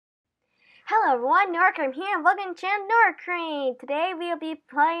Hello everyone, Norcream here, and welcome to Norcream! Today we'll be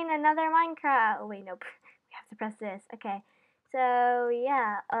playing another Minecraft. Oh wait, nope. We have to press this. Okay. So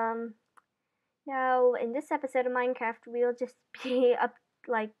yeah, now in this episode of Minecraft we'll just be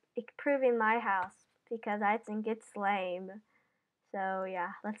improving my house because I think it's lame. So yeah,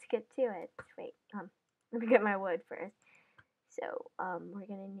 let's get to it. Wait, let me get my wood first. So, we're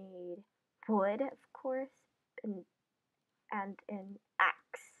gonna need wood, of course, and an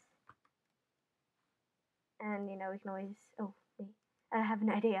axe. And we can always. Oh, wait. I have an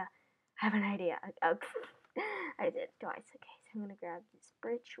idea. Oh, I did it twice. Okay, so I'm gonna grab this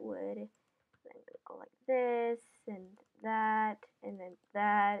birch wood. Then I'm gonna go like this and that, and then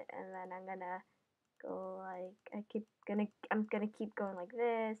that, and then I'm gonna go like I'm gonna keep going like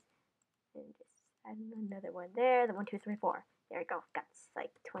this, and just add another one there. The 1, 2, 3, 4. There we go. Got like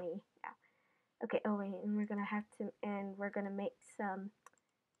 20 now. Okay. Oh wait, and we're gonna make some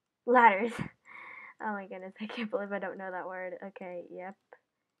ladders. Oh my goodness, I can't believe I don't know that word. Okay, yep.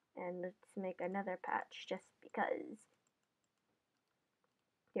 And let's make another patch just because.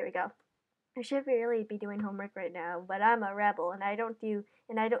 Here we go. I should really be doing homework right now, but I'm a rebel and I don't do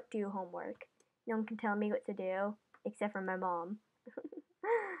homework. No one can tell me what to do except for my mom.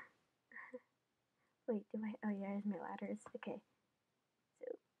 Wait, oh yeah, here's my ladders. Okay. So,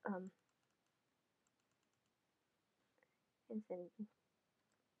 and then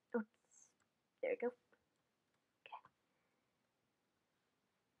oops. There we go.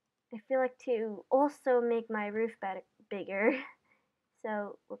 I feel like to also make my roof bigger.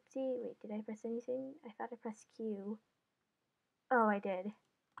 So, whoopsie, wait, did I press anything? I thought I pressed Q. Oh, I did.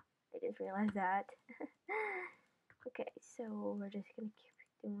 I just realized that. Okay, so we're just gonna keep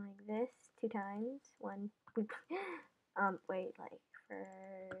doing like this 2 times. One, wait, like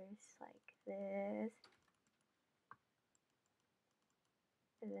first, like this.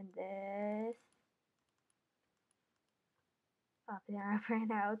 And then this. Pop it up right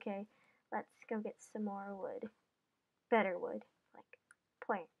now. Okay, let's go get some more wood. Better wood, like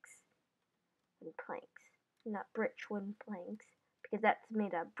planks. And planks. Not birch wood planks. Because that's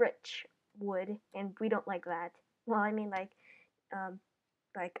made of birch wood, and we don't like that. Well, I mean, um,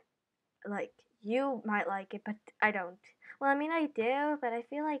 like, you might like it, but I don't. Well, I mean, I do, but I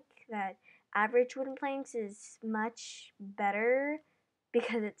feel like that average wooden planks is much better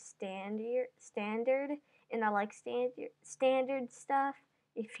because it's standard, and I like standard stuff.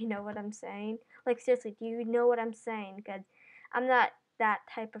 If you know what I'm saying. Like seriously, do you know what I'm saying? Because I'm not that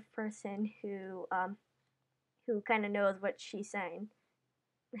type of person who kind of knows what she's saying.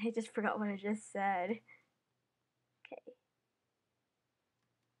 I just forgot what I just said. Okay.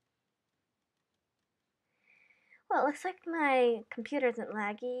 Well, it looks like my computer isn't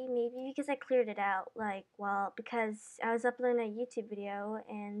laggy. Maybe because I cleared it out. Because I was uploading a YouTube video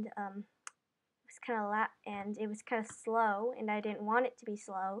and it was kind of slow, and I didn't want it to be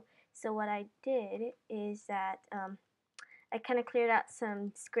slow. So what I did is that I kind of cleared out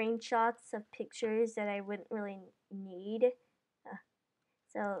some screenshots of pictures that I wouldn't really need. Uh,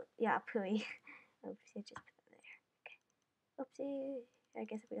 so yeah, pooey. Oopsie, I just put that there. Okay. Oopsie. I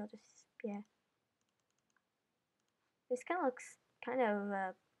guess we'll just yeah. This kind of looks kind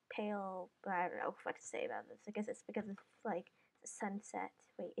of pale, but I don't know what to say about this. I guess it's because it's like the sunset.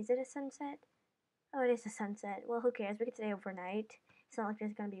 Wait, is it a sunset? Oh, it is a sunset. Well, who cares? We could stay overnight. It's not like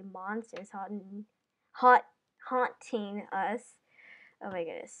there's gonna be monsters haunting us. Oh my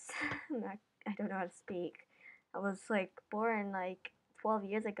goodness, I don't know how to speak. I was like born like 12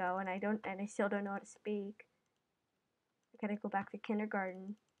 years ago, and I still don't know how to speak. I gotta go back to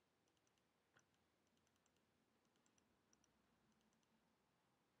kindergarten.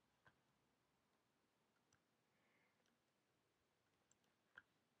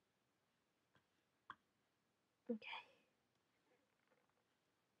 Okay.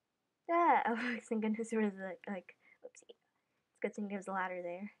 Ah, I was thinking this was like, whoopsie. It's a good thing there's a ladder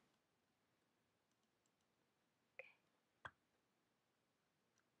there.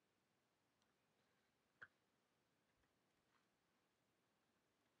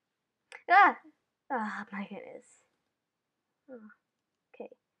 Ah! Oh my goodness. Oh,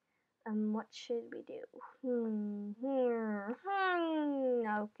 okay. What should we do?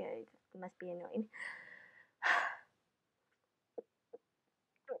 Okay, that must be annoying.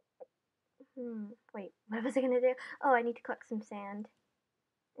 Wait, what was I gonna do? Oh, I need to collect some sand.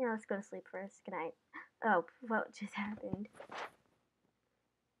 Yeah, let's go to sleep first. Good night. Oh, what just happened?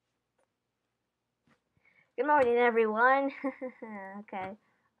 Good morning, everyone. Okay.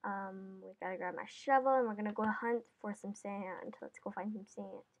 We gotta grab my shovel and we're gonna go hunt for some sand. Let's go find some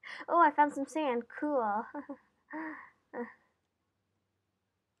sand. Oh, I found some sand. Cool.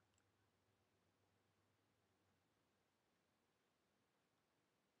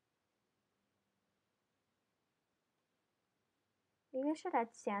 Maybe I should add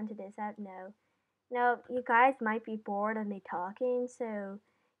sound to this. I don't know. Now, you guys might be bored of me talking, so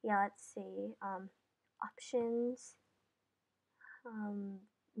yeah, let's see. Options,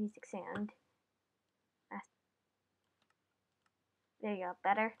 music sound. There you go,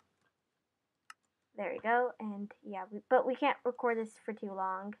 better. There you go, and yeah, but we can't record this for too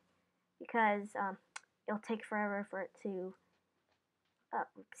long because it'll take forever for it to.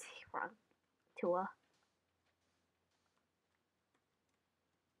 Oops, wrong tool.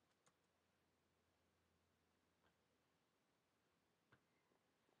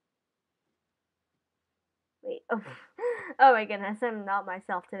 Wait, oh, oh my goodness, I'm not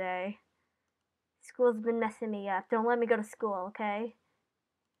myself today. School's been messing me up. Don't let me go to school, okay?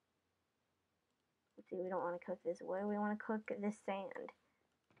 Let's see, we don't want to cook this wood. We want to cook this sand.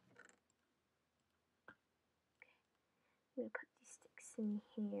 I'm gonna put these sticks in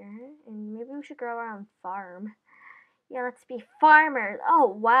here, and maybe we should grow our own farm. Yeah, let's be farmers. Oh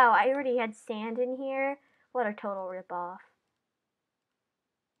wow, I already had sand in here. What a total ripoff.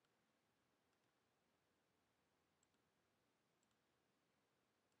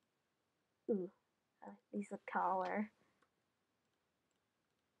 Ooh, these look taller.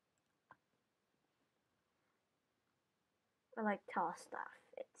 I like tall stuff.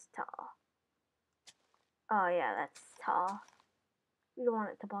 It's tall. Oh yeah, that's tall. We don't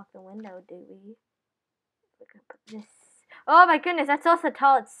want it to block the window, do we? We're gonna put this. Oh my goodness, that's also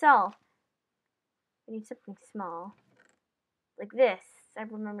tall itself. We need something small. Like this. I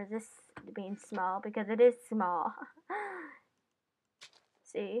remember this being small because it is small.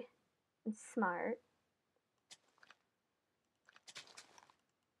 See? It's smart.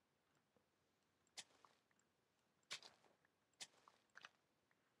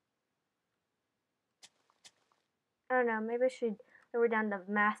 I don't know, maybe I should lower down the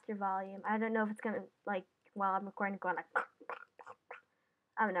master volume. I don't know if it's gonna, like, while I'm recording, going like.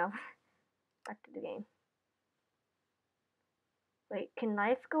 I don't know. Back to the game. Wait, can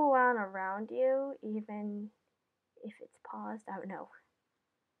life go on around you even if it's paused? I don't know.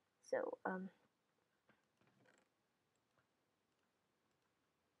 So,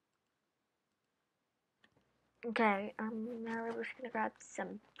 okay, now we're just gonna grab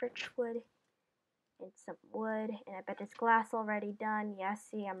some birch wood and some wood, and I bet this glass already done. Yes,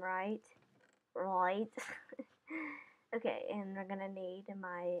 see, I'm right. Right. Okay, and we're gonna need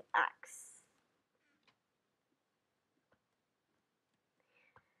my axe.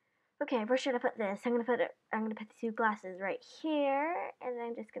 Okay, where should I put this? I'm gonna put the two glasses right here, and then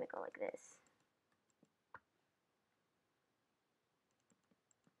I'm just gonna go like this.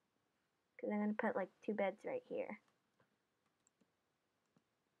 Cause I'm gonna put like two beds right here.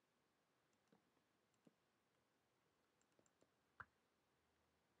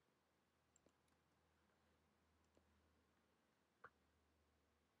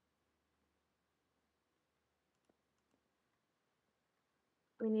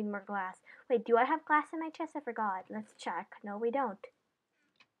 We need more glass. Wait, do I have glass in my chest? I forgot. Let's check. No, we don't.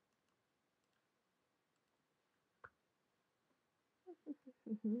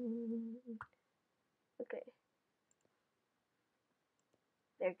 Okay.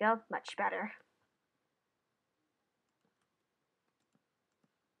 There you go. Much better.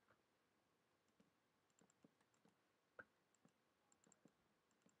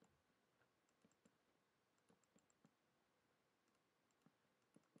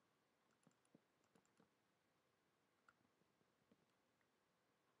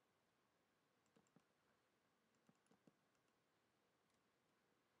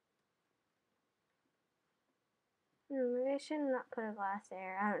 Maybe I should not put a glass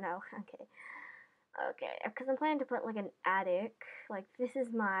there. I don't know. Okay. Okay, because I'm planning to put like an attic. Like this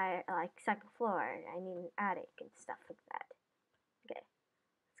is my like second floor. I need an attic and stuff like that. Okay.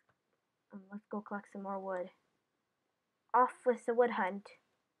 Let's go collect some more wood. Off with the wood hunt.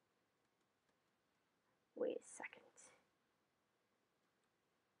 Wait a second.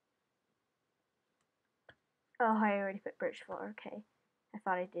 Oh, I already put birch floor. Okay. I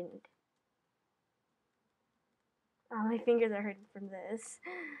thought I didn't. Oh, my fingers are hurting from this.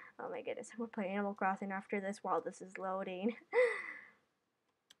 Oh my goodness, I'm gonna play Animal Crossing after this while this is loading.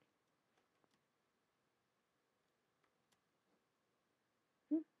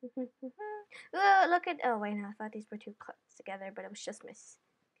 Oh, look at. Oh, wait, no, I thought these were two close together, but it was just miss.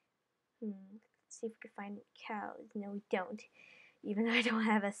 Let's see if we can find cows. No, we don't. Even though I don't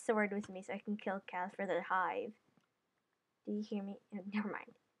have a sword with me, so I can kill cows for the hive. Do you hear me? Oh, never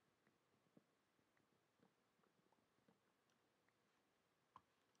mind.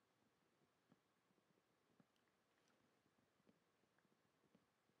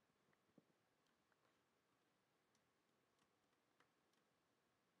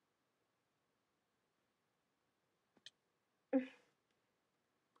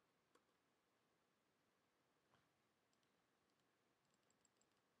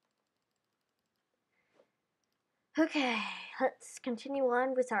 Okay, let's continue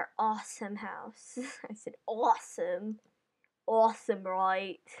on with our awesome house. I said awesome. Awesome,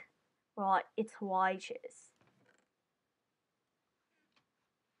 right? Right, it's wages.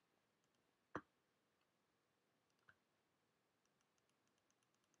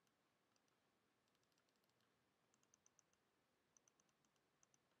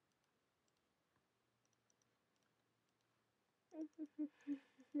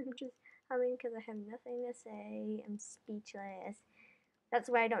 I'm just humming because I have nothing to say. I'm speechless. That's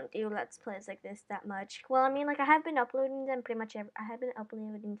why I don't do Let's Plays like this that much. Well, I mean, like, I have been uploading them pretty much I have been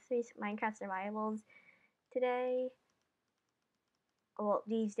uploading 3 Minecraft survivals today. Well,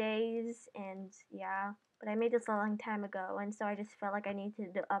 these days, and yeah. But I made this a long time ago, and so I just felt like I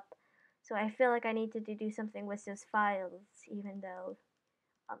needed to up. So I feel like I needed to do something with those files, even though,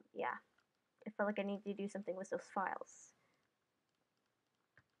 yeah. I felt like I needed to do something with those files.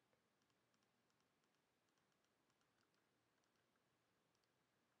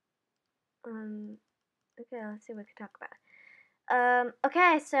 Okay, let's see what we can talk about.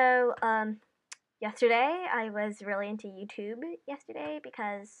 Okay, so, yesterday I was really into YouTube yesterday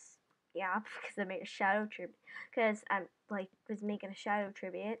because, yeah, because I made a shadow tribute, because I'm, like, was making a shadow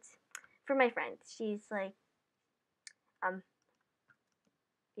tribute for my friend. She's, like, um,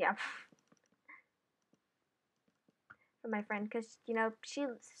 yeah, for my friend, because, you know,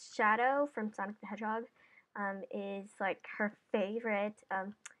 Shadow from Sonic the Hedgehog, is, like, her favorite,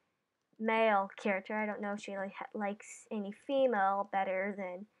 male character. I don't know if she like likes any female better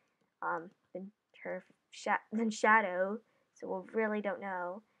than her than Shadow. So we really don't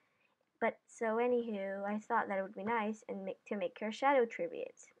know. But so anywho, I thought that it would be nice and make her a Shadow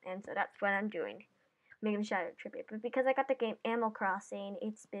tribute, and so that's what I'm doing, making a Shadow tribute. But because I got the game Animal Crossing,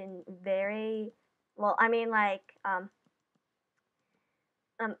 it's been very well. I mean, like um,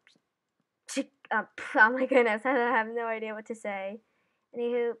 oh my goodness, I have no idea what to say.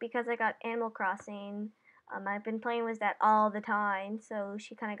 Anywho, because I got Animal Crossing, I've been playing with that all the time, so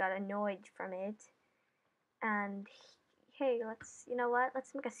she kind of got annoyed from it. And hey, you know what?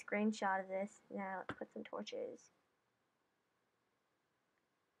 Let's make a screenshot of this. Now, let's put some torches.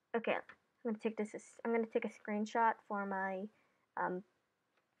 Okay, I'm gonna take a screenshot um,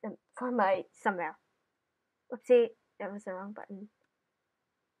 for my thumbnail. Let's see, that was the wrong button.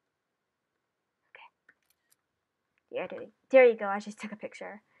 Okay, yeah, there you go. I just took a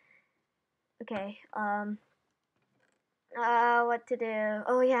picture. Okay, what to do?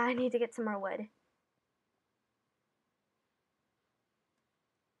 Oh yeah, I need to get some more wood.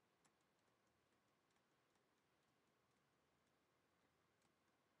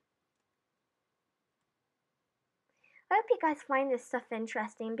 I hope you guys find this stuff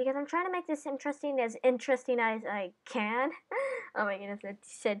interesting because I'm trying to make this interesting as I can. Oh my goodness, I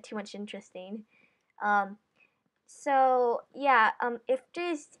said too much interesting. Um, so yeah, if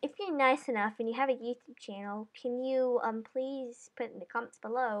you're nice enough and you have a YouTube channel, can you please put in the comments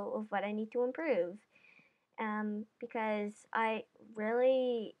below of what I need to improve? Because I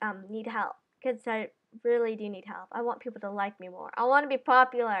really need help. Because I really do need help. I want people to like me more. I want to be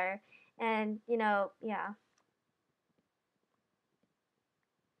popular, and you know, yeah.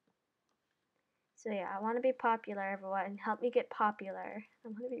 So yeah, I want to be popular, everyone. Help me get popular. I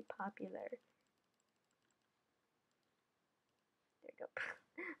want to be popular. There you go.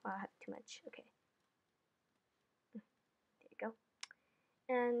 Wow, I have too much. Okay. There you go.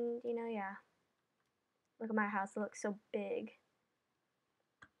 And, you know, yeah. Look at my house. It looks so big.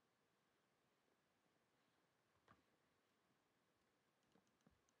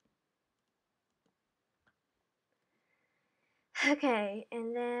 Okay,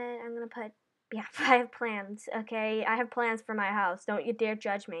 and then I'm gonna put, yeah, I have plans, okay? I have plans for my house. Don't you dare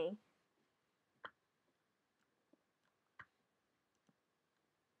judge me.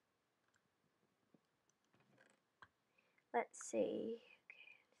 Let's see.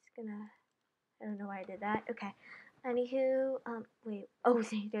 Okay, I'm just gonna, I don't know why I did that. Okay. Anywho, wait. Oh,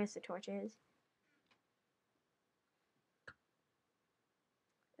 see, there's the torches.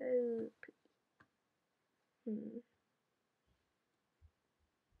 Oh, hmm.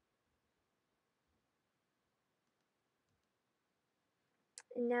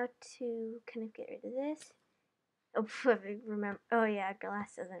 And now to kind of get rid of this. Oh, I remember. Oh yeah,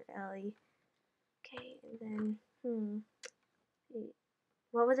 glass doesn't really. Okay, and then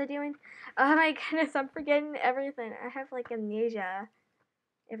what was I doing? Oh my goodness, I'm forgetting everything. I have like amnesia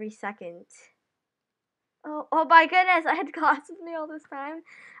every second. Oh my goodness, I had glass with me all this time.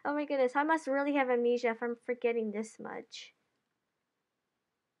 Oh my goodness, I must really have amnesia if I'm forgetting this much.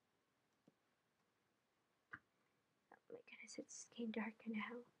 Oh my goodness, it's getting darker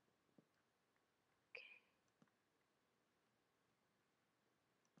now. Okay.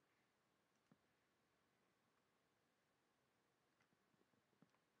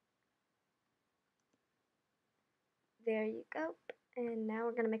 there you go. And now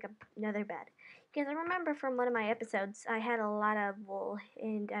we're gonna make another bed. Because I remember from one of my episodes, I had a lot of wool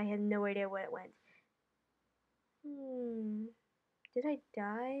and I had no idea where it went. Did I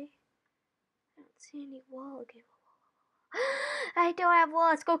die? I don't see any wool. Okay. I don't have wool.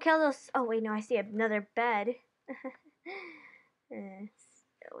 Let's go kill those. Oh wait, no, I see another bed. That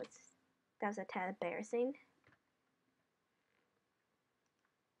was a tad embarrassing.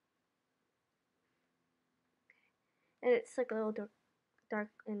 And it's like a little dark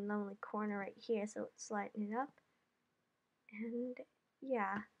and lonely corner right here, so it's lighting it up. And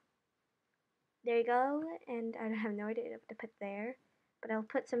yeah, there you go. And I have no idea what to put there, but I'll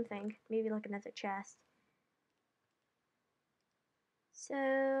put something, maybe like another chest. So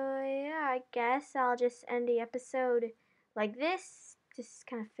yeah, I guess I'll just end the episode like this, just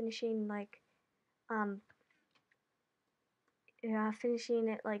kind of finishing like finishing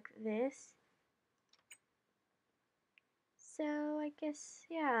it like this. So I guess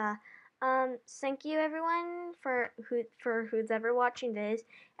yeah. Thank you everyone for who's ever watching this,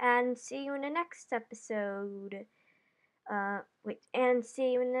 and see you in the next episode.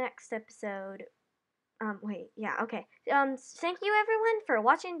 See you in the next episode. Yeah, okay. Thank you everyone for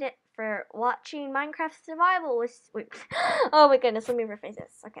watching Minecraft Survival wait. Oh my goodness, let me rephrase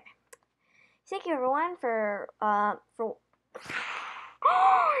this. Okay. Thank you everyone for oh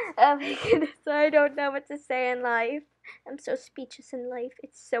my goodness, I don't know what to say in life. I'm so speechless in life.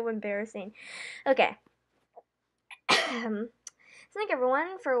 It's so embarrassing. Okay. Thank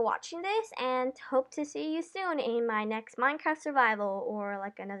everyone for watching this, and hope to see you soon in my next Minecraft Survival or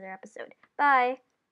like another episode. Bye.